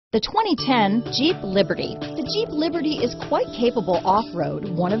The 2010 Jeep Liberty. The Jeep Liberty is quite capable off-road,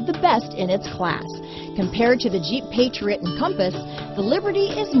 one of the best in its class. Compared to the Jeep Patriot and Compass, the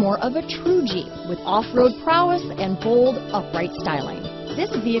Liberty is more of a true Jeep with off-road prowess and bold, upright styling.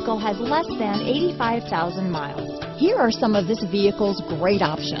 This vehicle has less than 85,000 miles. Here are some of this vehicle's great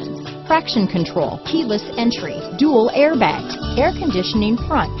options: traction control, keyless entry, dual airbags, air conditioning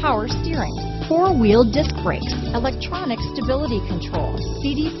front, power steering, four-wheel disc brakes, electronic stability control,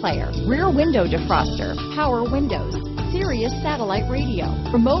 CD player, rear window defroster, power windows, Sirius satellite radio,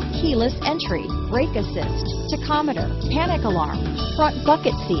 remote keyless entry, brake assist, tachometer, panic alarm, front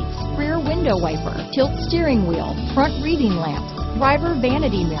bucket seats, rear window wiper, tilt steering wheel, front reading lamps, driver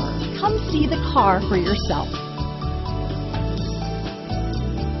vanity mirror. Come see the car for yourself.